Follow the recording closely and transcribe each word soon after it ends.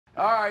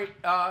All right,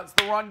 it's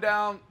the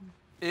rundown.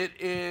 It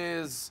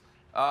is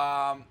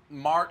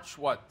March,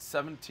 what,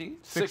 17th?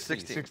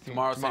 16th.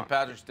 Tomorrow, St.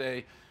 Patrick's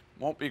Day.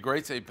 Won't be a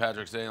great St.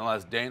 Patrick's Day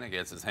unless Dana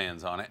gets his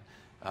hands on it,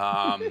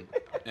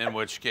 in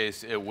which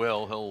case it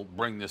will. He'll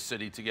bring the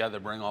city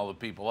together, bring all the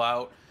people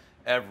out.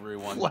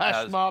 Everyone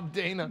Flash mob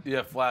Dana.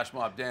 Yeah, flash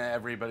mob Dana.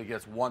 Everybody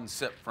gets one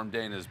sip from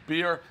Dana's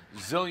beer.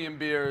 Zillion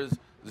beers,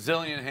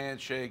 zillion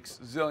handshakes,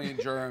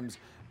 zillion germs.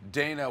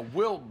 Dana's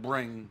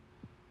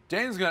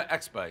going to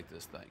expedite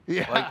this thing.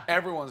 Yeah. Like,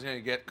 everyone's going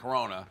to get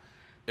corona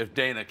if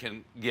Dana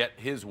can get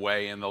his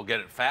way, and they'll get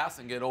it fast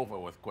and get over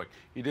with quick.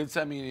 He did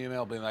send me an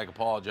email being like,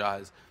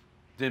 apologize.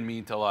 Didn't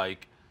mean to,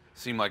 like,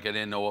 seem like I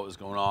didn't know what was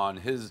going on.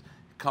 His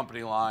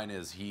company line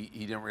is he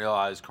didn't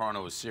realize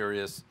corona was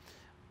serious.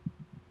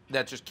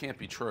 That just can't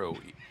be true.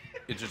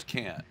 It just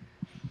can't.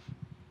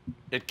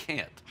 It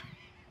can't.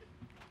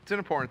 It's an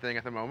important thing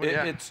at the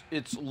moment.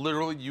 It's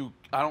literally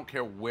I don't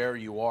care where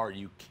you are.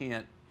 You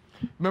can't.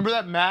 Remember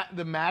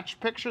the match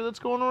picture that's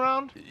going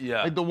around?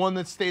 Yeah. Like the one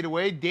that stayed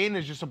away?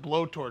 Dana's just a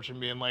blowtorch and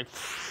being like,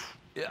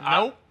 Yeah,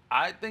 nope.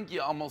 I think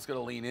you almost got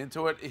to lean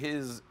into it.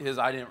 His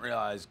I didn't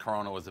realize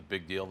corona was a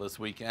big deal this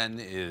weekend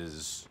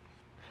is...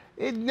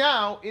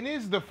 Now, in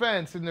his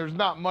defense, and there's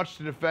not much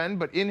to defend,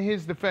 but in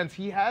his defense,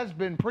 he has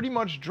been pretty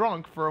much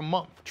drunk for a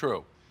month.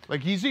 True.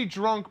 Like, he's a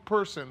drunk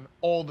person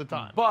all the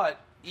time.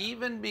 But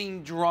even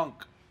being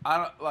drunk,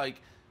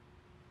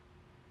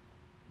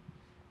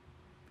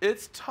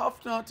 it's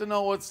tough not to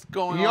know what's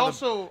going on.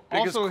 The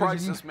biggest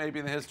crisis maybe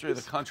in the history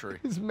of the country.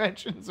 His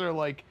mentions are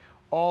like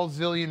all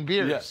zillion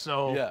beers. Yeah,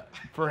 so yeah.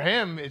 For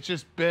him, it's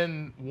just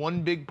been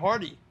one big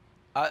party.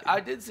 I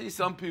did see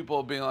some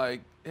people being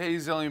like, hey,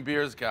 zillion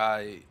beers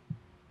guy,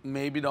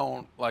 maybe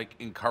don't like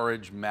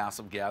encourage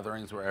massive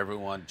gatherings where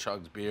everyone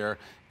chugs beer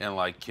and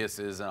like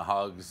kisses and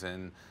hugs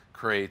and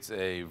creates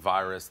a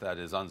virus that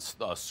is a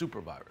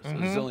super virus, a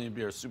zillion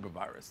beer super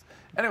virus.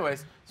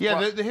 Anyways.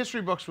 Yeah, the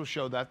history books will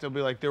show that. They'll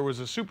be like, there was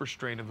a super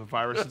strain of the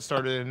virus that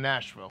started in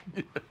Nashville.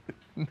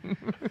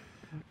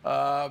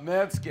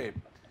 Manscaped.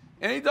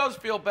 And he does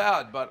feel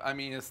bad, but I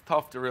mean, it's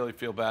tough to really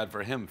feel bad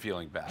for him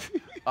feeling bad.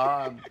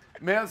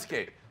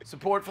 Manscaped.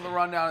 Support for the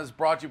Rundown is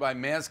brought to you by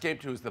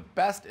Manscaped, who is the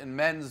best in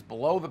men's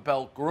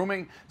below-the-belt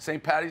grooming.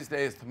 St. Patty's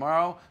Day is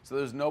tomorrow, so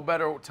there's no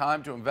better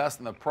time to invest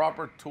in the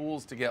proper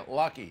tools to get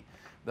lucky.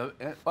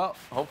 Well,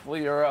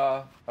 hopefully you're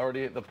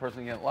already the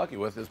person getting lucky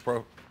with is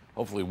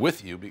hopefully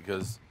with you,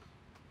 because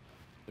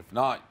if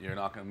not, you're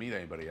not going to meet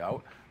anybody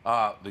out.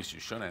 At least you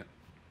shouldn't.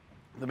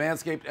 The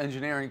Manscaped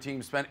engineering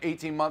team spent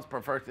 18 months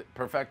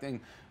perfecting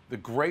the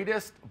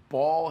greatest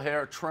ball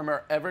hair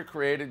trimmer ever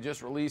created.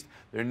 Just released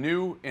their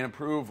new and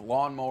improved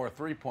Lawnmower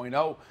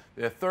 3.0.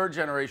 Their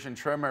third-generation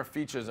trimmer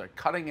features a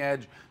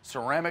cutting-edge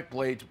ceramic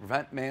blade to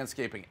prevent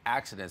manscaping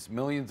accidents.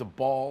 Millions of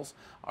balls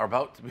are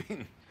about to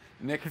be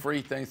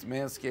nick-free thanks to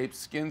Manscaped's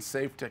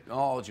skin-safe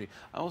technology.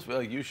 I almost feel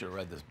like you should have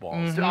read this,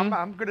 Balls.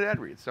 I'm good at ad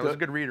reads. So I was a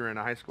good reader in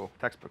high school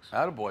textbooks.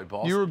 Attaboy,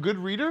 Balls. You were a good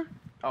reader?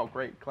 Oh,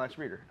 great. Class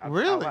reader.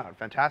 Really? Out loud.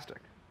 Fantastic.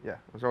 Yeah,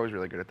 I was always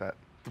really good at that.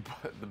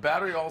 The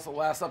battery also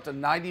lasts up to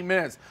 90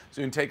 minutes,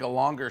 so you can take a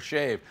longer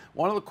shave.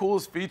 One of the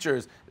coolest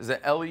features is the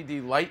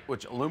LED light,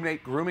 which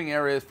illuminate grooming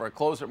areas for a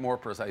closer, more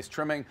precise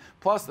trimming.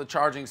 Plus, the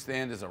charging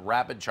stand is a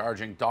rapid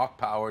charging dock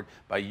powered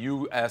by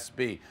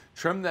USB.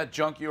 Trim that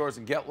junk yours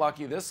and get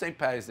lucky this St.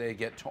 Patty's Day.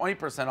 Get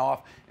 20%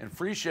 off and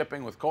free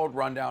shipping with code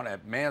Rundown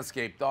at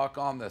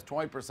manscaped.com. That's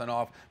 20%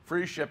 off,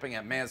 free shipping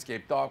at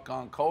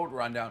manscaped.com, code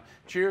Rundown.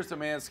 Cheers to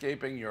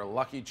Manscaping, your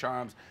lucky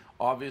charms.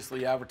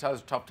 Obviously,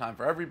 advertisers, tough time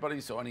for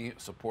everybody, so any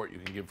support you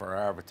can give for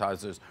our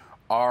advertisers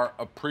are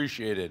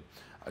appreciated.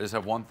 I just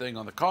have one thing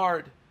on the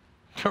card.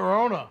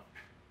 Corona.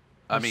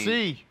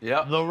 C.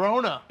 Yep. The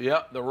Rona.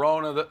 Yep, the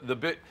Rona, the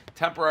big,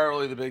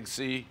 temporarily the big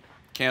C.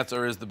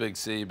 Cancer is the big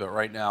C, but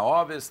right now,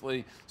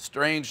 obviously,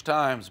 strange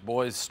times,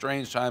 boys,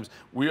 strange times.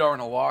 We are in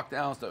a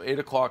lockdown, so 8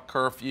 o'clock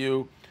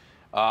curfew.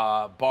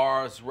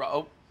 Bars,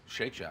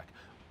 Shake Shack.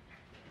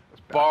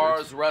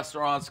 Bars,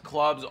 restaurants,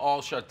 clubs,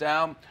 all shut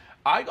down.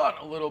 I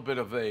got a little bit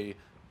of a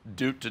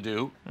doot to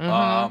do.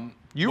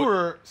 You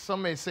were,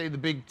 some may say, the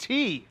big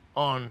T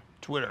on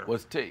Twitter.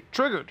 What's T?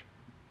 Triggered.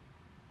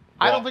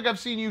 Well, I don't think I've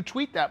seen you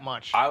tweet that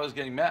much. I was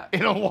getting mad.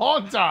 In a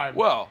long time.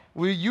 Well.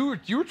 You were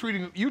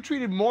tweeting, you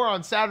tweeted more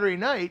on Saturday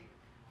night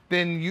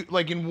than you,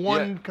 like in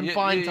one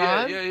confined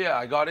time? Yeah,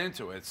 I got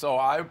into it. So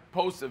I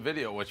posted a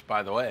video, which,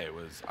 by the way,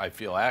 was, I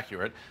feel,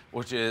 accurate,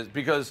 which is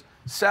because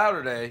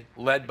Saturday,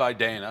 led by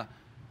Dana,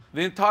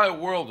 the entire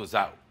world was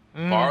out.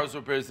 Bars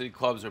were busy,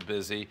 clubs are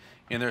busy,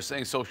 and they're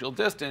saying social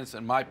distance.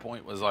 And my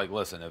point was like,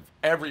 listen, if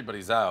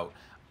everybody's out,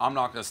 I'm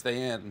not going to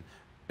stay in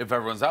if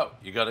everyone's out.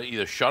 You got to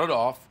either shut it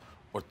off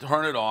or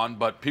turn it on,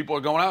 but people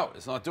are going out.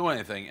 It's not doing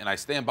anything, and I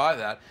stand by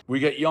that. We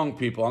get young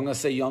people. I'm going to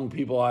say young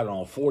people, I don't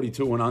know,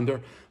 42 and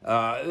under.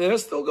 They're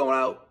still going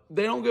out.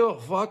 They don't give a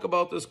fuck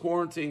about this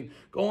quarantine.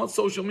 Go on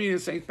social media,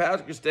 St.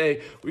 Patrick's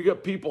Day. We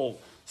got people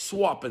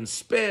swapping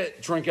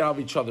spit, drinking out of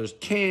each other's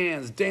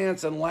cans,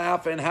 dancing,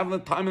 laughing, having the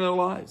time of their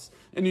lives.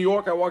 In New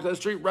York, I walked down the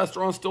street,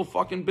 restaurants still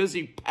fucking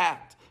busy,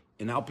 packed.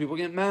 And now people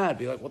get mad,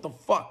 be like, what the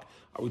fuck?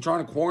 Are we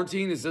trying to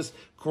quarantine? Is this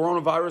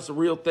coronavirus a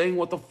real thing?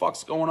 What the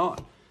fuck's going on?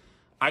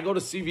 I go to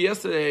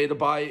CVS today to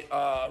buy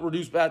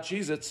reduced batch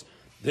Cheez-Its.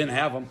 Didn't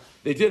have them.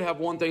 They did have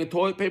one thing of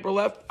toilet paper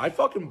left. I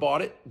fucking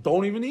bought it.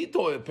 Don't even need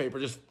toilet paper.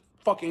 Just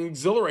fucking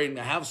exhilarating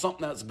to have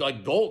something that's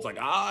like gold. It's like,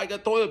 I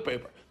got toilet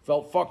paper.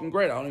 Felt fucking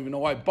great. I don't even know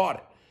why I bought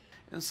it.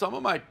 And some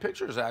of my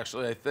pictures,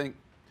 actually, I think,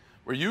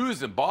 were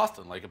used in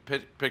Boston. Like a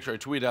picture I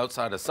tweeted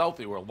outside of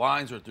Southie where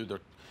lines are through the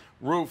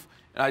roof.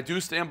 And I do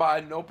stand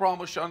by. No problem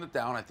with shutting it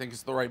down. I think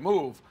it's the right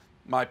move.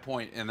 My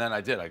point. And then I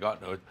did. I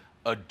got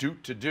a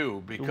doot to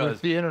do because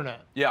with the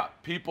internet. Yeah,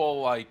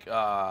 people like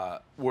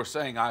were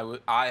saying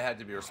I had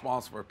to be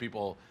responsible for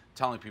people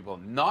telling people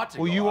not to.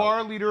 Well, go you out. are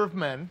a leader of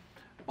men.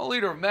 I'm a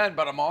leader of men,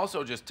 but I'm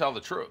also just tell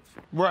the truth.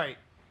 Right,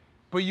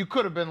 but you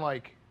could have been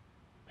like,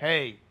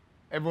 "Hey,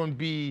 everyone,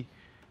 do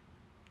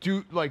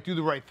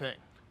the right thing."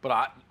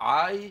 But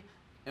I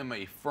am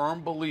a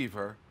firm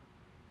believer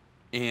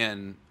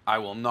in I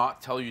will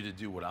not tell you to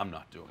do what I'm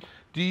not doing.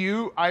 Do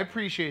you? I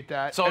appreciate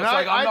that. So and it's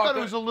like I I'm not thought it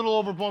gonna- was a little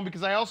overblown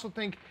because I also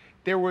think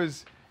there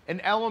was an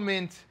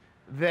element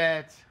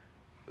that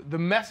the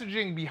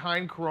messaging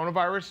behind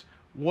coronavirus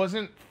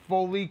wasn't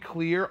fully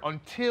clear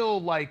until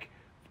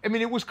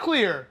it was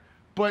clear,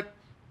 but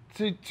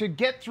to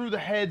get through the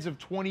heads of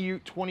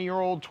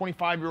 20-year-old,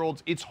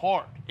 25-year-olds, it's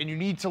hard, and you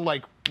need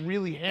to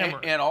really hammer.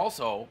 And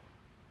also,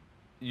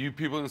 you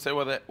people can say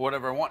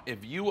whatever I want.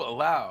 If you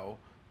allow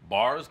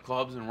bars,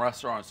 clubs, and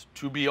restaurants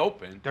to be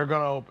open, They're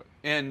gonna open.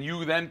 and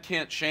you then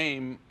can't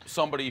shame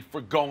somebody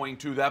for going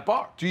to that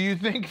bar. Do you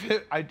think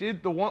that I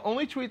did the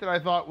only tweet that I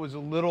thought was a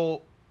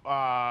little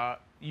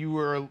you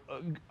were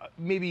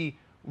maybe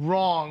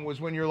wrong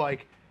was when you're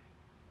like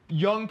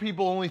young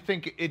people only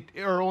think it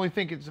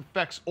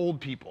affects old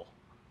people,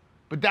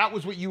 but that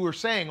was what you were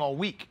saying all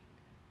week.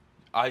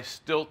 I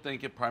still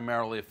think it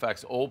primarily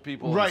affects old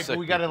people. And Right, sick but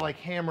we got to people.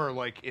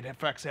 hammer it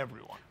affects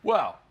everyone.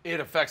 Well, it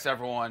affects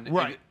everyone,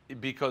 Right.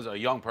 Because a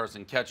young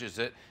person catches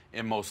it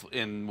and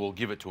will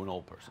give it to an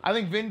old person. I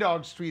think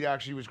Vindog's tweet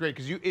actually was great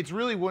because it's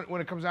really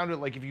when it comes down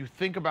to it, if you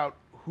think about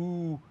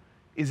who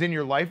is in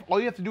your life, all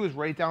you have to do is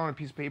write down on a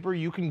piece of paper.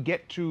 You can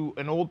get to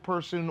an old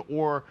person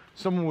or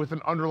someone with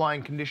an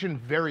underlying condition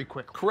very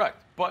quickly.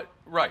 Correct, but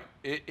right,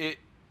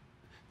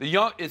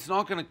 it's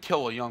not going to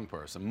kill a young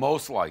person,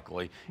 most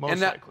likely.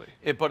 Likely.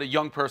 But a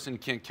young person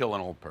can't kill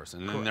an old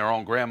person, Correct. and their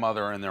own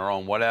grandmother and their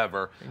own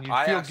whatever. And you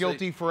feel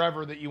guilty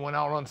forever that you went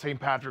out on St.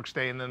 Patrick's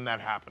Day and then that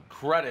happened.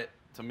 Credit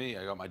to me,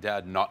 I got my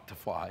dad not to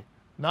fly.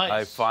 Nice.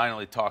 I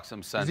finally talked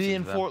some sense Is he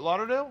into in them. Fort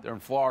Lauderdale? They're in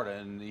Florida,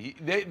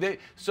 and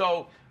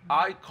so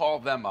I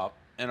called them up,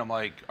 and I'm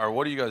like,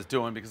 what are you guys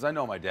doing? Because I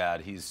know my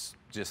dad.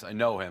 I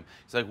know him.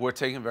 He's like, we're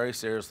taking it very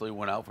seriously.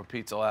 Went out for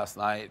pizza last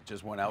night.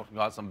 Just went out and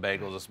got some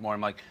bagels this morning.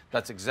 I'm like,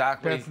 that's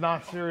exactly That's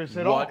not serious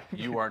at all. what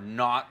you are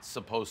not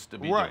supposed to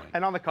be Right. doing.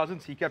 And on the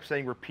cousins, he kept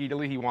saying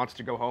repeatedly he wants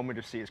to go home and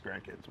just see his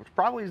grandkids, which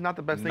probably is not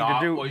the best thing Not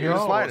to do. what in you're the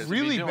supposed slightest. to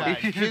be really doing. bad.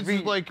 He should Kids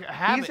be-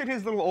 have he's it. in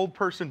his little old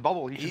person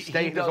bubble. He should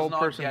stay in his does old not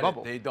person get it.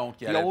 bubble. They don't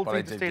get the it, old but I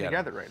need to did stay get it.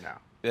 together right now.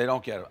 They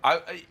don't get it.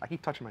 I I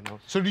keep touching my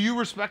nose. So do you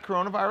respect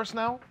coronavirus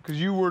now?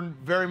 Because you were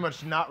very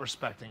much not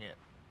respecting it.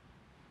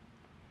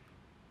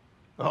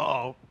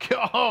 Oh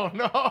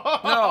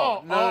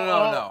no!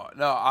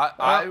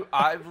 No.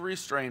 I've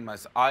restrained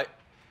myself.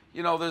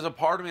 There's a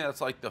part of me that's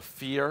like the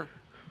fear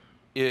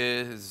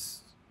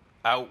is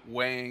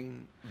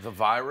outweighing the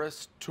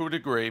virus to a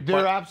degree.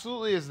 There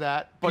absolutely is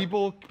that.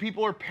 People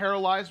are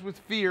paralyzed with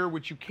fear,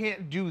 which you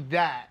can't do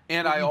that.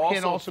 And but I you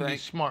can also also be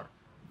think smart.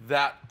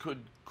 that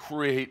could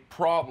create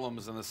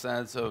problems in the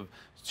sense of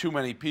too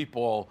many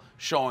people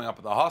showing up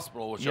at the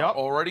hospital, which are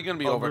already going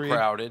to be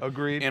overcrowded,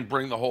 Agreed. and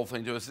bring the whole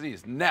thing to a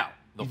disease. Now,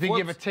 You think you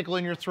have a tickle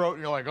in your throat,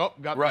 and you're like, oh,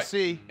 got to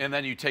see. And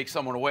then you take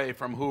someone away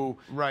from who,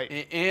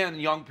 Right. And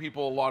young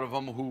people, a lot of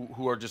them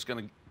who are just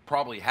going to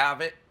probably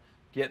have it,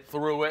 get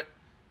through it,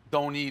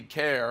 don't need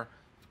care,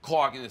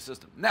 clogging the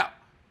system. Now,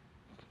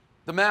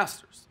 the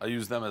Masters, I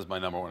use them as my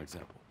number one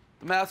example.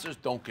 The Masters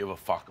don't give a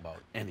fuck about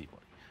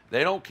anybody.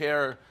 They don't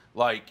care,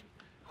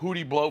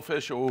 Hootie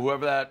Blowfish or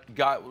whoever that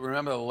guy,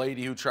 remember the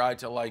lady who tried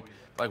to,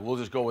 we'll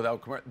just go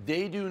without commercial.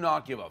 They do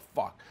not give a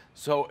fuck.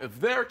 So if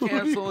they're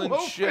canceling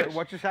shit.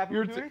 What just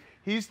happened to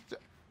me?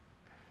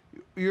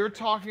 You're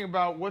talking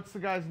about, what's the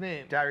guy's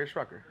name? Darius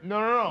Rucker.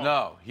 No.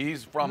 No,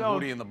 he's from No.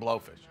 Hootie and the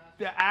Blowfish.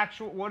 The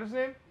actual, what is his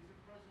name?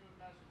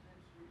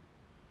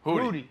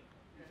 Hootie.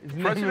 His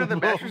name President of the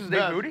is Masters is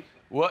named Hootie?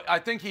 Well, I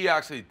think he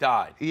actually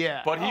died.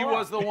 Yeah. But he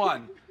was the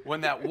one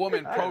when that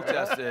woman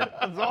protested.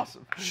 That's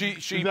awesome. She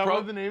Is that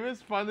what the name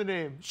is? Find the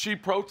name. She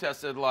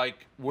protested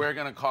we're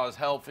gonna cause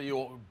hell for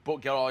you.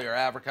 Get all your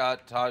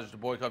advertisers to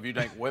boycott if you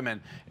take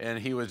women, and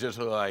he was just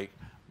like,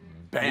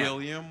 bam.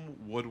 William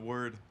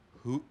Woodward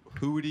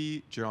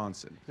Hootie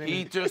Johnson.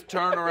 He just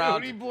turned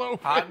around. Hootie Blowfish.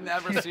 I've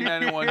never seen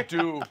anyone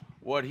do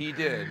what he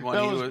did when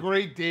That he was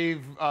great,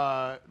 Dave.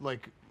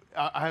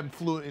 I'm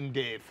fluent in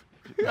Dave.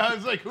 I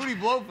was like, Hootie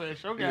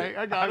Blowfish. Okay,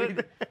 I got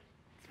it.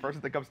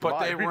 Person that comes to But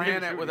mind. they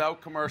ran it without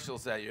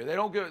commercials that year. They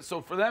don't give it.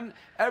 So for them,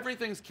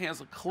 everything's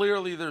canceled.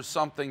 Clearly, there's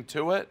something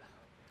to it.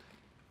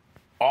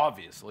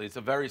 Obviously, it's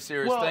a very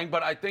serious Well- thing,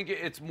 but I think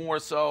it's more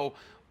so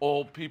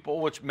old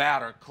people, which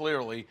matter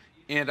clearly,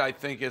 and I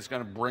think it's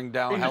going to bring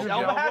down Idris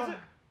health. Elba has it?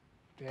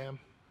 Damn.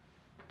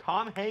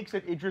 Tom Hanks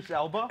and Idris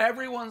Elba?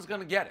 Everyone's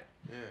going to get it.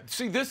 Yeah.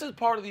 See, this is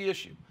part of the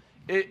issue,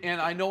 and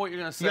I know what you're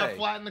going to say. You got to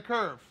flatten the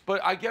curve.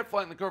 But I get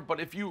flatten the curve.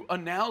 But if you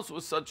announce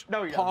with such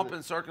No, you pomp don't.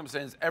 and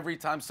circumstance every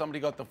time somebody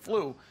got the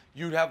flu,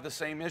 you'd have the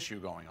same issue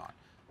going on.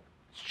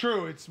 It's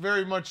true. It's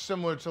very much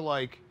similar to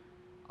like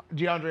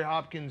DeAndre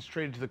Hopkins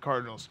traded to the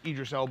Cardinals.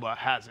 Idris Elba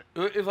has it.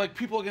 It's like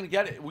people are going to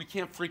get it. We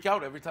can't freak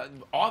out every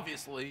time.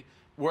 Obviously,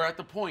 we're at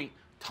the point.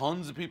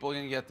 Tons of people are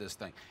going to get this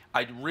thing.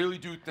 I really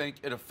do think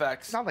it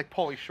affects. It's not like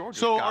Paulie Shore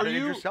just So got are it.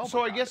 you? Idris Elba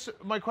So I got guess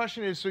it. my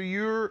question is: so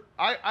you're?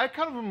 I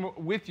kind of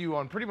am with you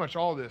on pretty much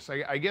all this.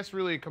 I guess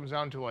really it comes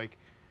down to like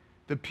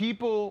the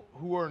people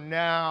who are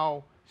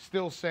now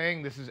still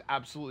saying this is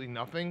absolutely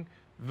nothing.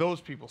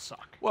 Those people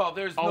suck. Well,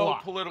 there's A no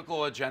lot.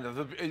 political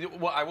agenda.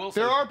 Well, I will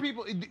say There are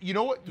people. You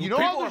know what? You know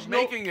people how are there's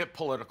making it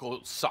political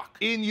suck.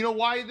 And you know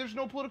why there's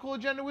no political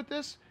agenda with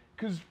this?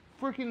 Because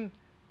freaking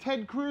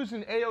Ted Cruz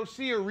and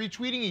AOC are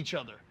retweeting each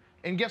other.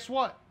 And guess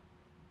what?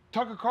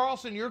 Tucker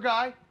Carlson, your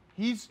guy,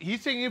 he's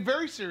taking it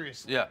very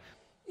seriously. Yeah.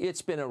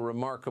 It's been a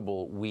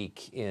remarkable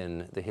week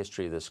in the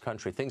history of this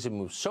country. Things have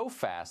moved so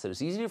fast that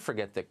it's easy to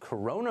forget that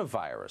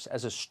coronavirus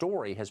as a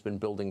story has been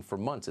building for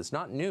months. It's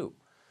not new.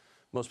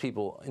 Most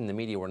people in the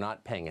media were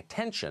not paying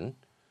attention.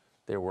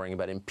 They're worrying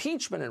about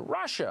impeachment in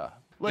Russia.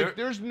 Like,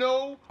 there's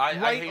no I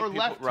right hate or people,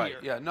 left right? here.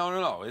 Yeah,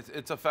 no.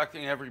 It's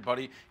affecting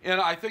everybody,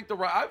 and I think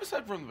I've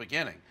said from the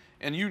beginning,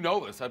 and you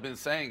know this. I've been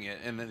saying it,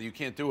 and then you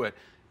can't do it.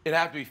 It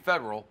had to be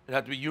federal. It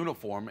had to be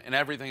uniform, and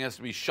everything has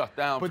to be shut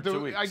down But for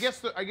 2 weeks. I guess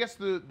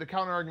the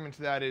counter argument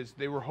to that is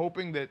they were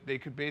hoping that they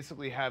could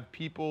basically have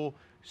people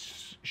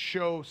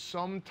show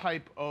some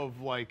type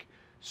of like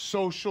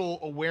social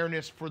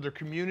awareness for their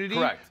community,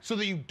 Correct. so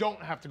that you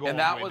don't have to go. And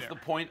all that the way was there. the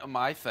point of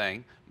my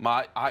thing.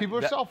 People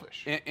are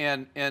selfish.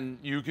 And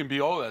you can be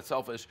that's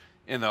selfish.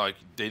 And they're like,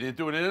 they didn't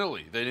do it in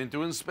Italy. They didn't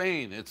do it in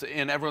Spain.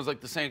 And everyone's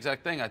like the same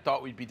exact thing. I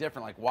thought we'd be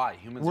different. Like, why?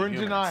 Humans We're are in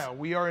humans. denial.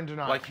 We are in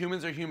denial. Like,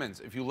 humans are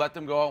humans. If you let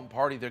them go out and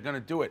party, they're going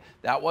to do it.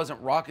 That wasn't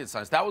rocket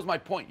science. That was my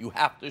point. You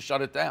have to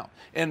shut it down.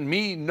 And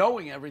me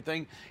knowing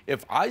everything,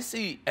 if I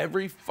see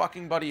every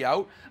fucking buddy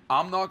out,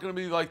 I'm not going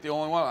to be like the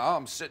only one. Oh,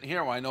 I'm sitting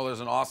here when I know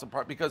there's an awesome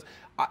part because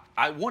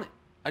I want it.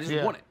 I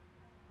just want it.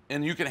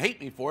 And you can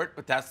hate me for it,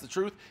 but that's the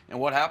truth. And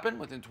what happened?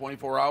 Within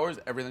 24 hours,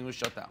 everything was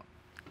shut down.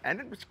 And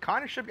it was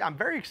kind of should be. I'm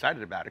very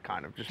excited about it,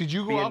 kind of. Just Did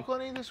you go being- out,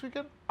 Glenny, this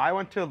weekend? I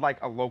went to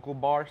like a local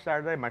bar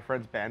Saturday. My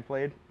friend's band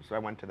played, so I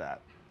went to that.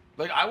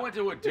 Like, I went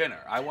to a dinner.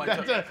 I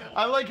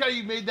like how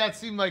you made that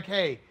seem like,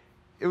 hey,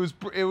 it was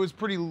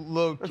pretty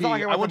low key. not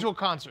like I went to a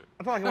concert.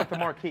 It's not like I went to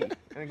Marquee.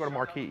 I didn't go to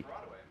Marquee.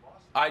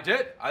 I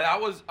did.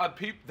 That was a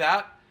peep.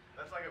 That's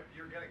like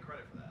you're getting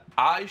credit for that.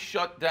 I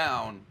shut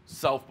down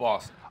South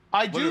Boston.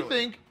 I do Literally.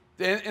 think.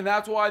 And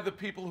that's why the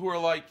people who are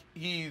like,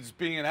 he's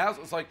being an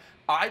asshole, it's like,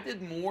 I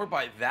did more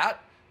by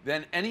that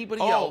than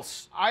anybody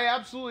else. I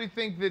absolutely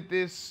think that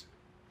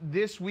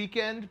this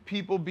weekend,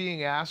 people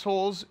being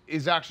assholes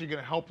is actually going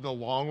to help in the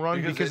long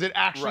run because it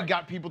actually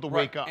got people to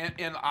wake up.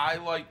 And I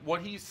like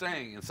what he's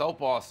saying in South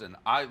Boston.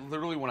 I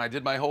literally, when I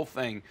did my whole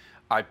thing,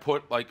 I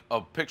put like a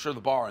picture of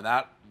the bar, and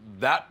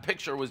that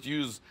picture was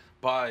used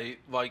by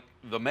like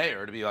the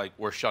mayor to be like,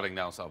 we're shutting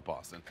down South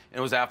Boston. And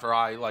it was after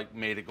I like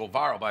made it go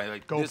viral by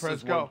like, this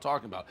is what I'm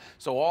talking about.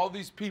 So all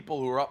these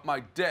people who are up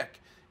my dick,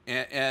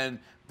 and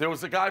there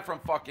was a guy from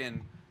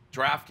fucking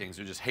DraftKings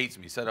who just hates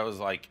me, said I was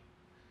like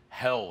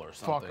hell or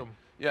something. Fuck him.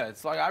 Yeah,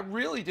 it's like I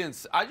really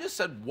didn't. I just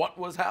said what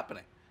was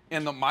happening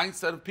in the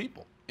mindset of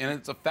people, and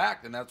it's a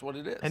fact, and that's what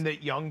it is. And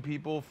that young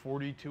people,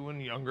 42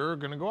 and younger, are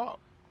going to go out.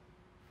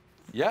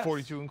 Yes.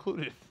 42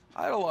 included.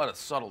 I had a lot of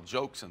subtle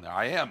jokes in there.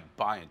 I am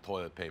buying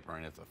toilet paper,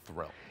 and it's a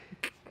thrill.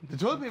 The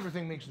toilet paper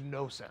thing makes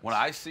no sense. When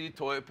I see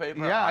toilet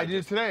paper, yeah, I did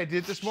it today. I did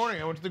it this morning.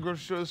 I went to the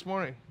grocery store this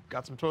morning.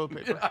 Got some toilet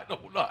paper. I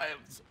don't know.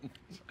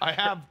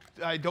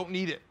 I don't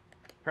need it.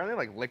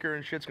 Apparently, like liquor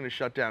and shit's gonna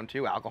shut down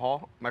too.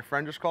 Alcohol. My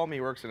friend just called me.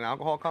 He works at an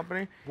alcohol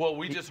company. Well,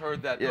 we just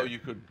heard that though you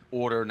could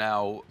order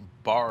now.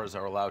 Bars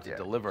are allowed to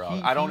deliver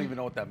out. I don't even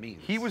know what that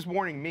means. He was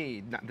warning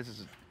me.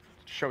 This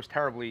shows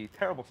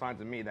terrible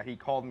signs in me that he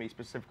called me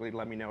specifically to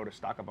let me know to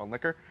stock up on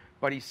liquor.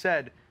 But he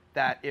said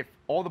that if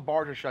all the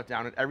bars are shut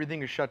down and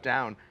everything is shut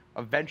down,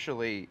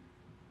 eventually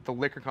the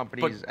liquor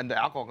companies and the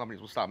alcohol companies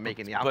will stop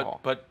making the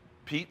alcohol. But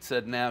Pete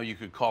said now you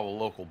could call a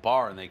local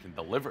bar and they can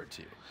deliver it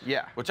to you.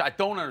 Yeah. Which I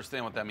don't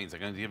understand what that means. They're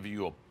going to give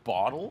you a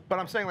bottle? But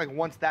I'm saying, like,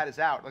 once that is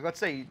out, like, let's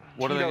say...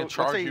 What are they going to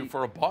charge you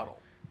for a bottle?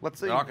 Let's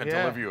say... They're not going to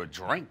deliver you a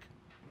drink.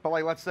 But,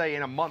 like, let's say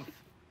in a month,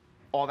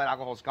 all that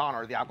alcohol is gone.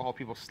 Are the alcohol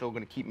people still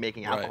going to keep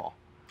making alcohol?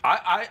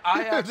 I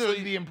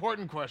actually... the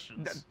important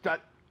questions.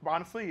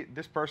 Honestly,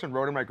 this person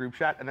wrote in my group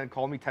chat and then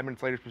called me 10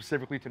 minutes later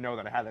specifically to know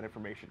that I had that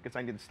information because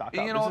I needed to stock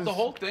up. You know, the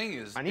whole thing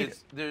is, I need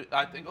it.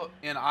 I think,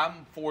 and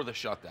I'm for the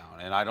shutdown,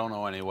 and I don't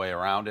know any way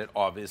around it.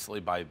 Obviously,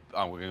 we're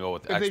gonna go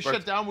with If experts. they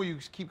shut down, will you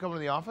keep coming to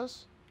the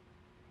office?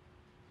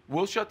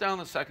 We'll shut down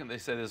the second they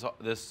say this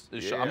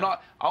is shut. Yeah.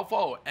 I'll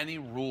follow any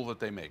rule that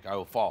they make. I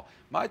will follow.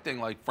 My thing,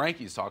 like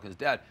Frankie's talking to his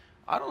dad,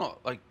 I don't know,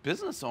 like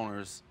business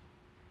owners,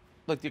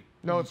 like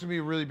No, it's gonna be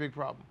a really big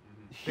problem.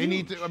 They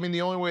need to. I mean,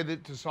 the only way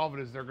to solve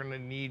it is they're gonna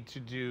need to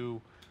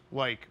do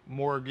like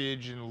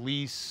mortgage and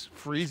lease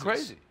freezes. It's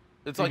crazy.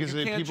 It's like Because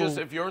you can't people- just,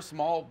 if you're a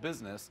small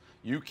business,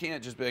 you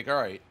can't just be like, all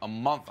right, a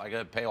month I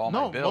gotta pay all my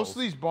bills. No, most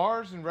of these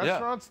bars and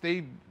restaurants,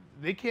 they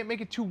can't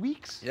make it 2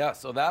 weeks. Yeah,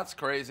 so that's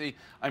crazy.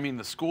 I mean,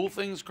 the school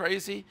thing's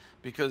crazy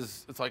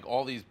because it's like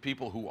all these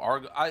people who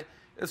are.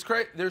 It's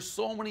crazy. There's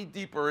so many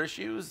deeper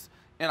issues,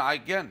 and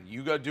again,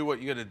 you got to do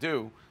what you got to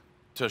do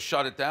to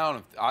shut it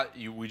down.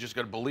 We just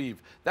got to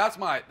believe. That's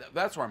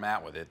where I'm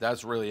at with it.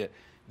 That's really it.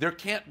 There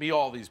can't be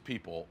all these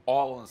people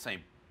all on the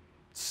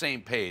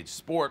same page.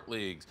 Sport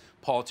leagues,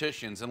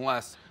 politicians,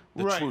 unless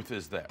the truth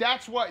is there.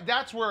 That's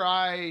where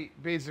I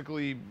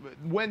basically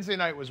Wednesday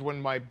night was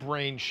when my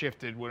brain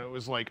shifted, when it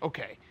was like,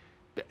 okay,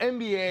 the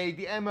NBA,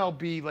 the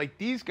MLB, like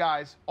these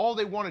guys, all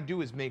they want to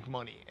do is make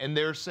money, and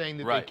they're saying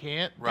that they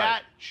can't.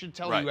 That should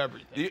tell you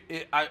everything.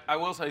 I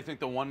will say, I think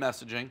the one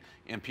messaging,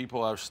 and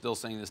people are still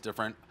saying this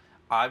different.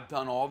 I've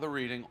done all the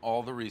reading,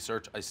 all the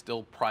research. I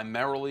still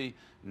primarily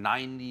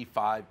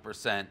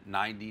 95%,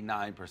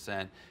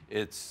 99%.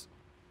 It's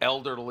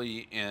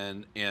elderly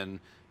in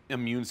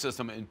immune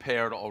system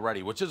impaired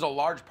already, which is a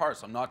large part,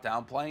 so I'm not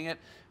downplaying it.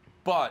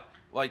 But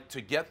like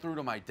to get through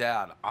to my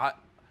dad,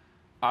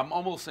 I'm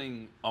almost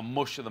seeing a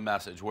mush of the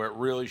message where it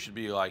really should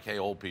be like, hey,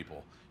 old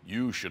people,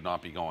 you should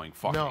not be going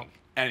fucking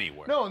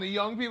anywhere. No, and the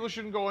young people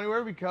shouldn't go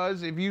anywhere,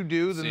 because if you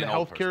do, then See the an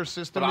old healthcare person.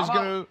 system But is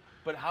going to.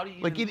 But how do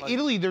you Like in even,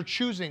 Italy, they're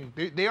choosing.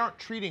 They aren't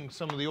treating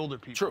some of the older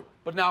people. True.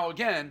 But now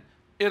again,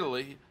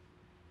 Italy,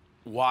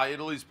 why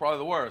Italy's probably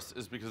the worst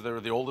is because they were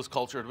the oldest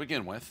culture to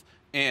begin with,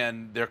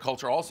 and their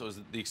culture also is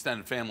that the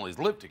extended families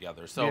live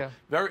together. So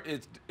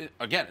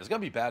again, it's gonna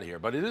be bad here,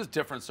 but it is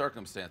different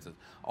circumstances.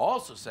 I'll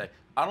also say,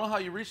 I don't know how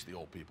you reach the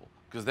old people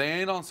because they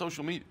ain't on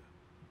social media.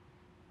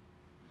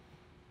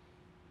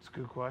 It's a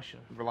good question.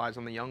 Relies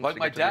on the young. Like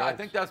my dad, I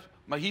think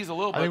he's a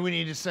little bit. I think we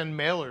need to send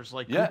mailers,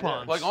 like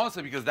coupons. Like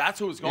honestly, because that's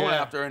who it's going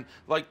after, and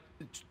like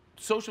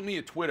social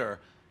media, Twitter.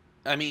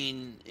 I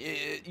mean,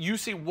 you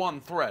see one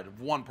thread of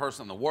one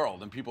person in the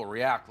world, and people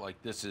react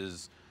like this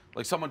is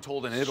like someone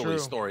told an Italy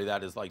story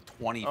that is like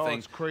 20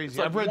 things. It's crazy. It's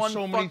like I've read one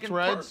so many fucking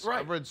threads. right.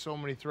 I've read so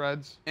many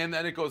threads. And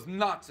then it goes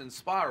nuts and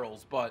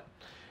spirals, but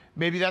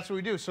maybe that's what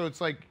we do. So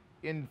it's like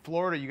in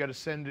Florida, you got to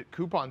send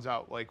coupons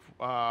out, like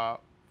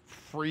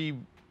free,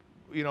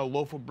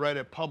 loaf of bread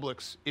at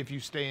Publix if you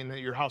stay in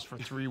your house for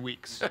 3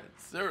 weeks.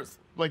 seriously,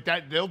 Like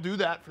that, they'll do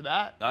that for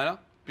that. I know.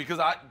 Because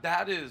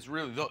that is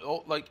really,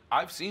 like,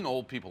 I've seen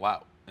old people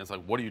out. And it's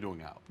like, what are you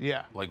doing out?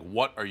 Yeah. Like,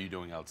 what are you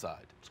doing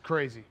outside? It's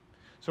crazy.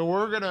 So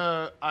we're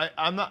gonna.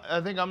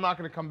 I think I'm not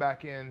gonna come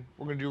back in.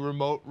 We're gonna do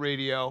remote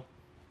radio.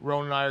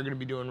 Ron and I are gonna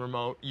be doing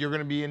remote. You're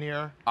gonna be in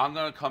here. I'm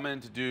going to come in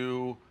to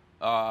do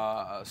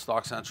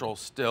Stock Central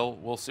still.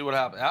 We'll see what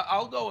happens.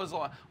 I'll go as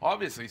long.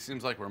 Obviously, it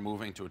seems like we're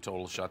moving to a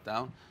total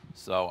shutdown.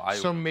 So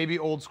Some maybe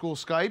old school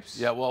Skypes.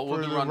 Yeah, well, we'll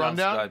for do the rundown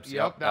Skypes.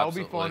 Yep, that'll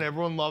be absolutely. fun.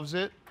 Everyone loves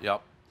it.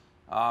 Yep.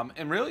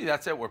 And really,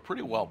 that's it. We're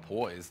pretty well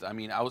poised. I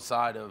mean,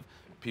 outside of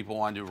people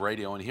want to do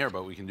radio in here,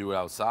 but we can do it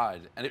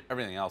outside, and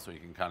everything else we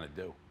can kind of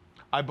do.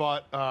 I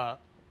bought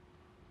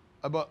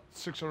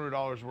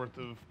 $600 worth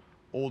of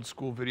old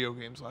school video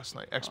games last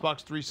night.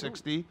 Xbox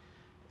 360,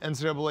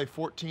 NCAA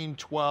 14,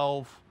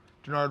 12,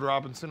 Denard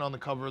Robinson on the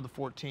cover of the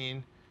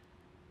 14,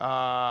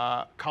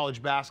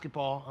 college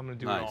basketball. I'm gonna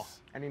do it all.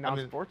 Any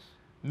non-sports?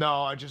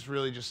 No, I just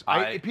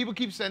people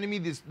keep sending me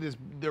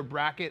their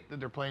bracket that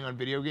they're playing on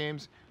video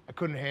games. I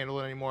couldn't handle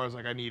it anymore. I was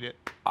like, I need it.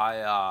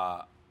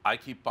 I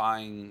keep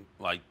buying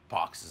like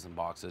boxes and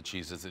boxes of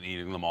Cheez-Its and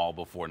eating them all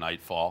before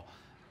nightfall.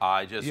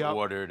 I just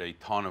ordered a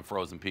ton of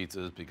frozen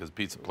pizzas because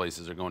pizza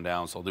places are going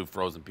down, so I'll do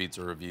frozen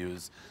pizza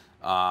reviews.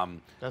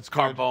 That's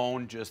good.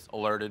 Carbone just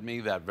alerted me,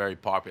 that very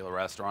popular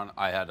restaurant.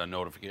 I had a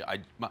notification.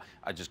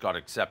 I just got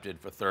accepted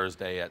for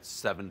Thursday at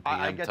 7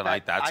 p.m.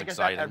 tonight. That's exciting.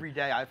 exciting. That every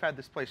day. I've had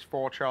this place,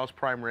 Fort Charles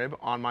Prime Rib,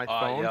 on my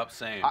phone. Yep,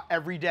 same.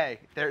 Every day.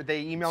 They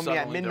email me at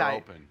Suddenly they're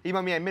midnight. open.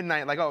 Email me at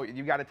midnight, like, oh,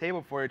 you got a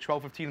table for you at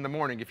 12:15 in the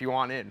morning if you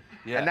want in.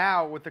 Yeah. And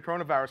now with the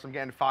coronavirus, I'm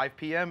getting 5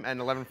 p.m.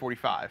 and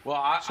 11:45.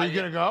 Well, So you're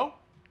gonna go?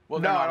 Well,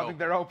 no, I don't think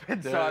they're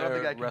open, so I don't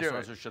think I can do it.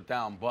 Restaurants are shut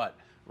down, but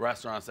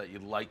restaurants that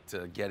you'd like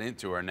to get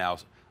into are now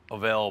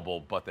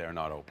available, but they are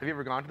not open. Have you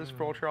ever gone to this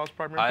Fort Charles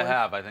Prime Rib I place?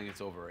 have. I think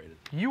it's overrated.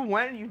 You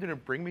went. You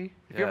didn't bring me.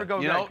 If you Yeah. ever go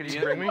You again, know- can you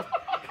you- bring me?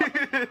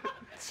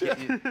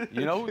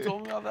 You know who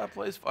told me about that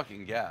place?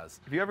 Fucking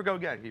Gaz. If you ever go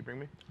again, can you bring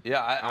me?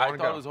 Yeah, I wanna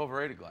thought go. it was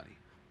overrated, Glenny.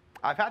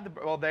 I've had they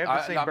have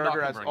the same I'm not burger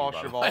gonna as bring All you, by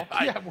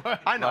the Cheval. way.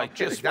 I know. Like,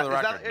 just kidding. for the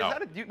Is that- record, is no.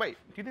 that a- wait,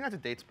 do you think that's a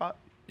date spot?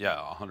 Yeah,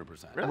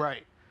 100%. Really?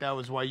 Right. That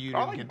was why you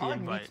Are didn't get the meat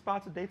invite.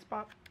 spots a date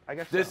spot? I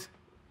guess This so.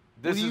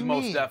 this do is you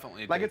most mean?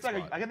 definitely a Like date it's like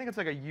spot. I think it's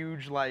like a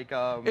huge like.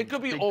 It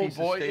could be big old piece of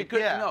boy. steak. It could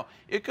yeah.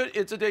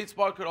 It's a date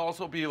spot. It could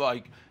also be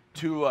like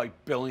two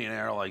like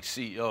billionaire like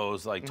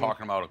CEOs like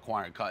talking about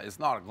acquiring. It's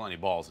not a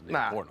Glennyballs and Dave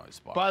Nah. Portnoy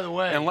spot. By the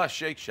way- unless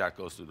Shake Shack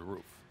goes through the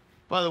roof.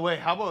 By the way,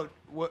 how about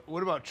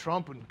what about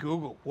Trump and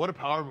Google? What a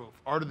power move.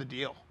 Art of the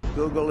deal.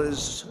 Google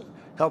is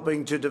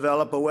helping to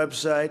develop a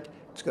website.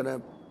 It's going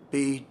to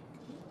be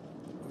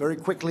very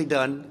quickly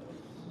done,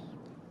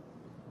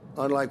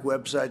 unlike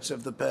websites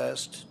of the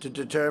past, to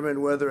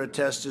determine whether a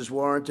test is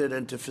warranted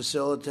and to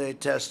facilitate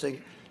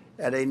testing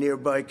at a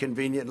nearby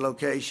convenient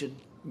location.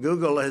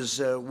 Google has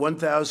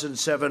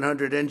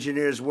 1,700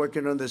 engineers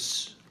working on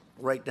this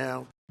right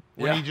now.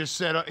 When he just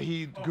said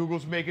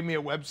Google's making me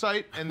a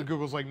website, and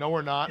Google's like, no,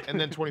 we're not. And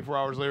then 24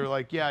 hours later,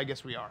 like, yeah, I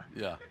guess we are.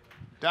 Yeah.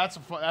 That's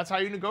how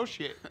you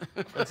negotiate.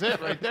 That's it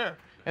right there.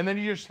 And then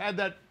you just had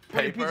that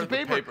piece of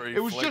paper.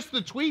 It was just the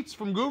tweets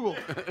from Google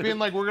being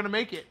like, we're going to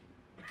make it.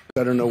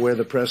 I don't know where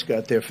the press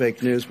got their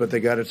fake news, but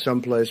they got it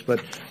someplace.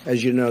 But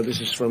as you know,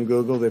 this is from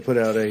Google. They put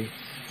out a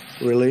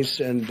release,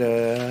 and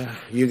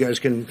you guys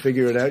can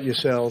figure it out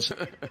yourselves.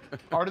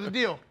 Part of the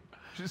deal.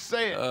 Just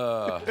say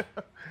it.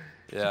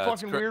 It's a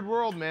fucking weird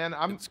world, man.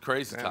 It's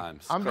crazy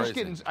times. I'm just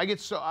getting. I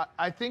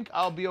think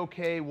I'll be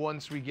okay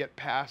once we get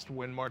past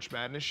when March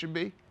Madness should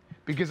be,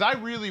 because I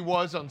really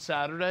was on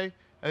Saturday.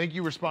 I think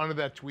you responded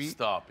to that tweet.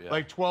 Stop. Yeah.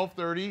 Like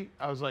 12:30,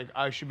 I was like,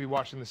 I should be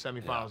watching the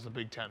semifinals of the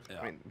Big Ten. Yeah.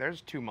 I mean,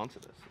 there's 2 months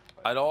of this.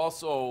 I'd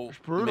also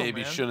brutal,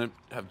 maybe man. shouldn't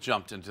have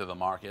jumped into the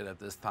market at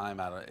this time.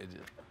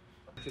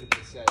 Should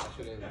have said. I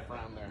should have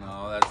frowned there.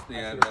 No, that's the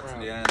end. That's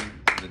the end.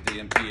 The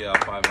DMP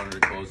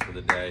 500 closed for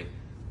the day.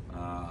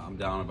 I'm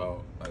down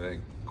about, I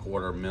think,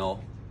 $250,000.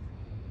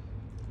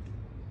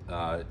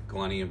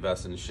 Glenny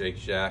invested in Shake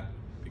Shack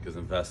because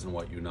invest in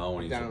what you know.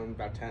 And he's Down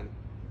about $10.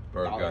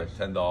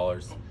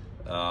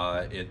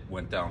 $10. It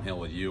went downhill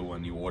with you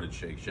when you ordered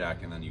Shake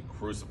Shack, and then you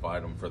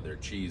crucified them for their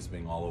cheese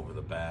being all over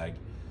the bag.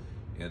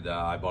 And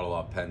I bought a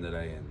lot of pen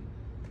today.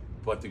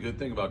 But the good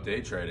thing about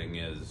day trading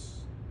is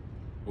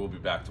we'll be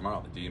back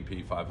tomorrow. The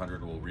DMP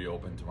 500 will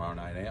reopen tomorrow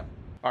 9 a.m.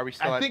 Are we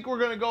still I think we're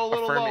going to go a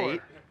little firm lower.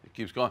 8? It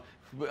keeps going.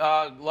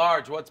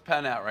 Large, what's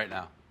Penn at right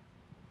now?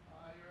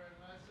 You're at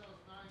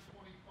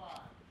 $9.25.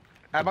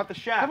 How about the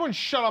Shack? Everyone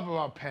shut up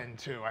about Penn,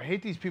 too. I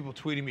hate these people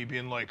tweeting me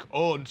being like,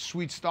 oh,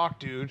 sweet stock,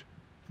 dude.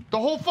 The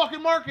whole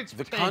fucking market's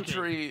The tanking.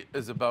 country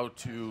is about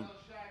to...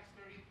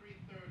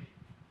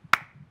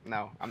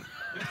 No.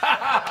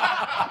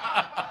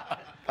 I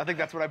think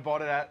that's what I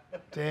bought it at.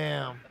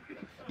 Damn.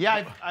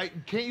 Yeah,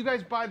 can't you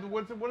guys buy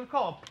what is it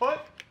called? A put?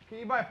 Can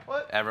you buy a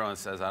put? Everyone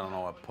says I don't know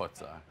what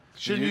puts are.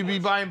 Shouldn't you be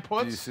buying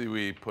puts? Do you see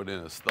we put in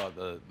a stud?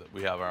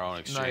 We have our own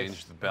exchange,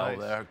 Nice, the bell nice.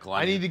 there.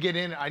 I need to get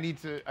in. I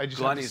just have to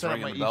Glenny's set up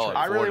my ringing the bell. E-Trade.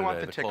 I really Four want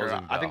today, the the ticker.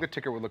 closing I think bell. the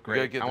ticker would look You gotta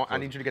great. get the I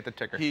closing. need you to get the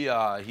ticker. He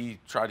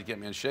tried to get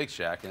me on Shake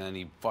Shack, and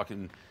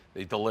then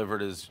they delivered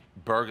his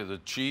burger, the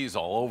cheese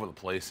all over the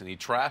place, and he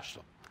trashed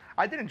them.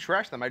 I didn't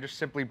trash them. I just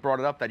simply brought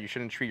it up that you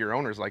shouldn't treat your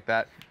owners like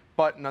that.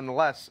 But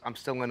nonetheless, I'm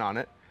still in on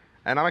it,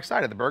 and I'm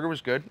excited. The burger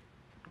was good.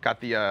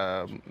 Got the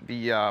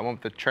one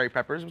with the cherry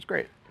peppers. It was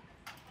great.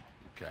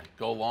 Okay,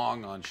 go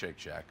long on Shake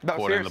Shack, No,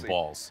 according to seriously.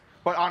 balls.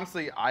 But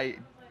honestly, I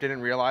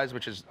didn't realize,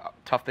 which is a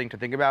tough thing to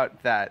think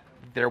about, that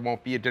there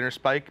won't be a dinner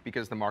spike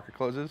because the market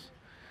closes.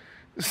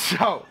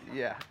 So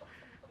yeah.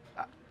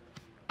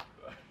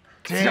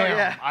 Damn, So,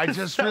 yeah. I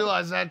just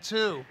realized that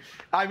too.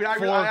 I mean, I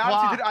 4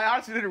 o'clock.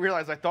 honestly didn't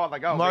realize. I thought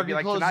like, oh, Market maybe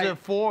like closes tonight, at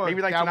 4.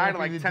 maybe like That tonight won't at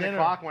like be the 10 dinner.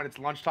 o'clock when it's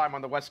lunchtime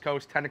on the West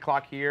Coast, 10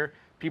 o'clock here.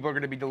 People are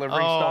going to be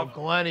delivering Oh, stuff.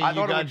 Glenny, I you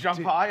thought it got would jump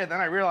to- high, and then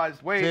I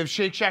realized, wait, They have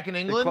Shake Shack in it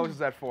England?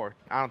 closes at 4.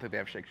 I don't think they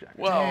have Shake Shack.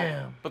 Well,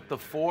 Damn. but the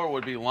 4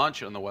 would be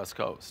lunch on the West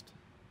Coast.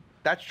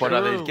 That's true. But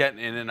are they getting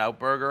In-N-Out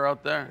burger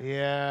out there?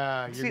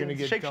 Yeah, you're See, going to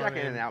get Shake done Shack in.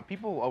 In-N-Out.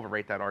 People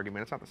overrate that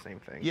argument. It's not the same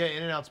thing. Yeah,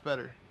 In-N-Out's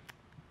better.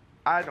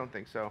 I don't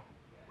think so.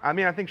 I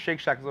mean, I think Shake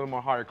Shack is a little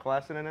more higher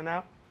class than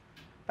In-N-Out.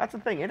 That's the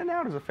thing.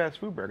 In-N-Out is a fast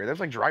food burger. There's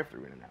like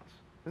drive-through In-N-Outs.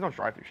 There's no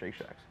drive-through Shake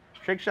Shacks.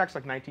 Shake Shack's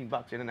like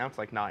 $19. In-N-Out's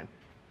like $9. Well,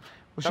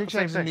 Not Shake the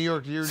same Shack's in thing. New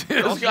York.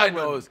 This guy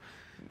knows.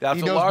 That's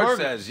He what knows Lars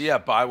burgers. says. Yeah,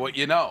 buy what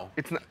you know.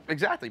 It's not,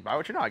 exactly. Buy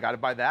what you know. I got to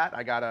buy that.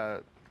 I got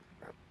to.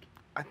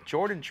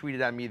 Jordan tweeted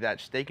at me that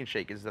Steak and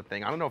Shake is the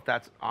thing. I don't know if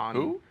that's on.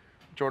 Who?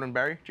 Jordan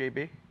Berry,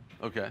 JB.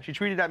 Okay. She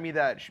tweeted at me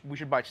that we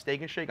should buy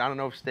Steak and Shake. I don't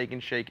know if Steak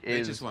and Shake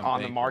is just went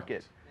on the bankrupt.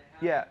 market.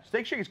 Yeah,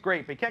 Steak Shake is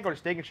great, but you can't go to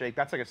Steak and Shake.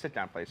 That's like a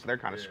sit-down place, so they're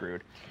kind of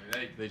screwed.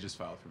 They just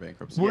filed for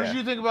bankruptcy. What Yeah. did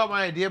you think about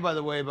my idea, by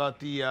the way, about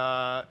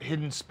the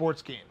hidden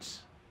sports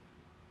games?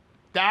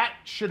 That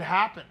should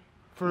happen.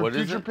 For What a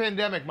is future it?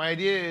 pandemic, my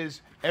idea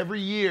is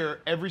every year,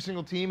 every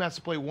single team has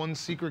to play one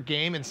secret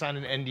game and sign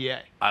an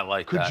NDA. I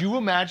like Could that. you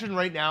imagine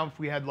right now if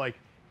we had like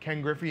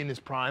Ken Griffey in his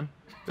prime?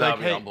 That'd Like,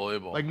 be hey,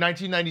 unbelievable. Like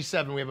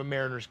 1997, we have a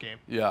Mariners game.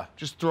 Yeah,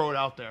 Just throw it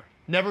out there.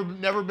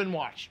 Never been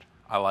watched.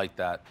 I like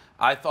that.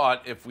 I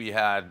thought if we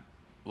had,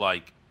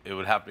 like, it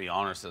would have to be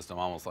honor system,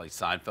 almost like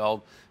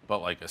Seinfeld,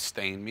 but like a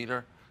stain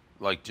meter.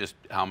 Like just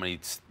how many,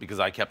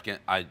 because I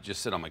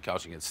just sit on my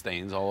couch and get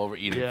stains all over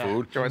eating Yeah.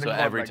 food. Join the So club,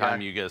 every my time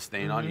guy. you get a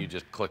stain on, you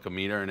just click a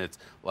meter and it's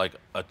like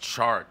a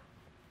chart,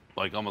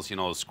 like almost,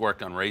 a squirt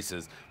gun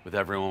races with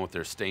everyone with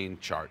their stain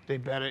chart. They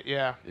bet it,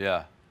 yeah.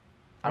 Yeah.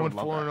 I went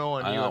 4-0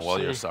 in I know. UFC. Well,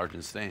 you're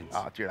Sergeant Staines.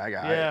 Oh, dude,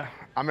 Yeah.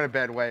 I'm in a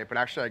bad way, but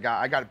actually,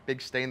 I got a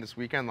big stain this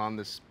weekend on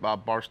this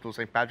Barstool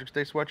St. Patrick's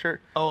Day sweatshirt.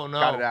 Oh no.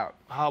 Got it out.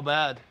 How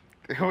bad?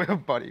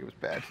 Buddy, it was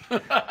bad.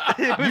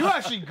 You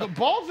actually,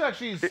 Balls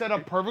actually is set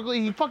up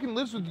perfectly. He fucking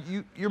lives with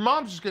you. Your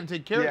mom's just gonna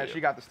take care of you. Yeah, she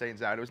got the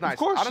stains out. It was nice.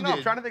 course I don't she know. I'm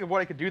did. trying to think of what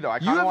I could do though. I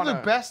You kind of have want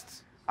the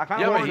best. I kind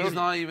Yeah, of but want he's to.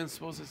 not even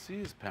supposed to see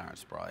his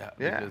parents, probably.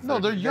 Yeah. because No,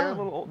 they're They're a young.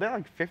 little old. They're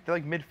like 50,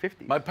 like mid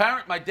 50s.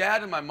 my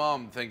dad and my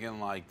mom thinking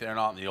like they're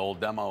not in the old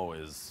demo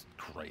is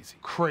crazy.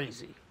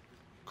 Crazy.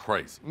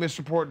 Crazy.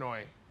 Mr.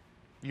 Portnoy,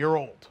 you're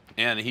old.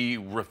 And he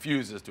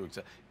refuses to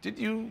accept. Did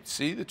you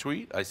see the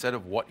tweet I said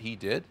of what he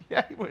did?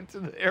 Yeah, he went to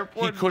the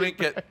airport. He couldn't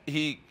get.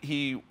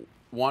 He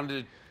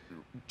wanted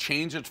to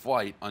change his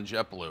flight on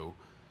JetBlue.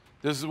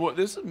 This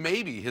is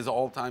maybe his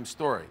all-time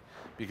story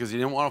because he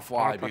didn't want to I fly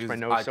wanna touch because my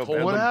nose I so told bad.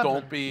 him What happened?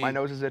 don't be. My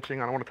nose is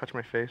itching. I don't want to touch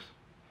my face.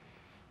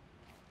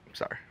 I'm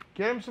sorry.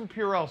 Get him some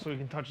Purell so he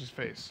can touch his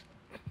face.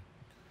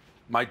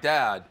 My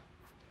dad,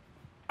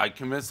 I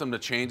convinced him to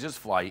change his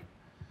flight.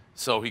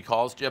 So he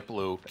calls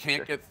JetBlue,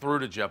 can't get through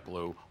to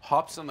JetBlue,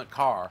 hops in the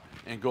car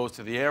and goes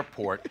to the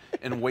airport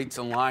and waits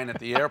in line at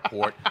the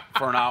airport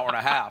for an hour and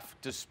a half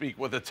to speak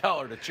with the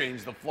teller to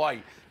change the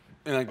flight,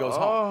 and then goes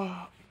home.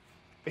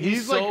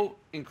 He's so like,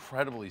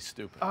 incredibly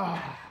stupid.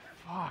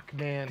 fuck,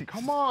 man.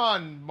 Come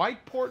on,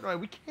 Mike Portnoy.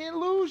 We can't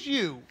lose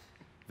you.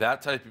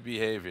 That type of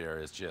behavior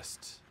is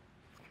just,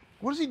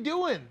 What is he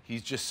doing?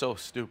 he's just so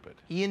stupid.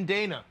 He and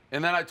Dana.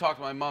 And then I talked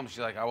to my mom. She's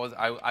like,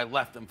 I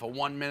left him for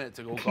 1 minute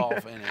to go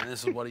golfing, and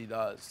this is what he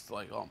does. It's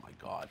like, oh my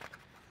God.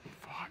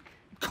 Fuck.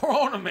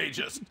 Corona may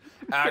just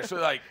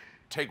actually like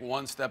take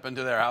one step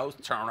into their house,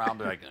 turn around, and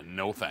be like,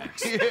 no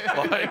thanks.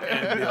 Like,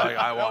 and be like,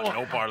 I want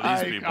no part of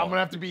these people. I'm gonna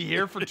have to be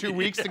here for 2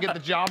 weeks to get the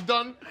job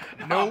done.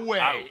 No way.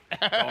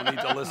 Out. Don't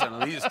need to listen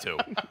to these two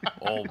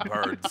old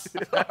birds.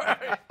 All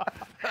right.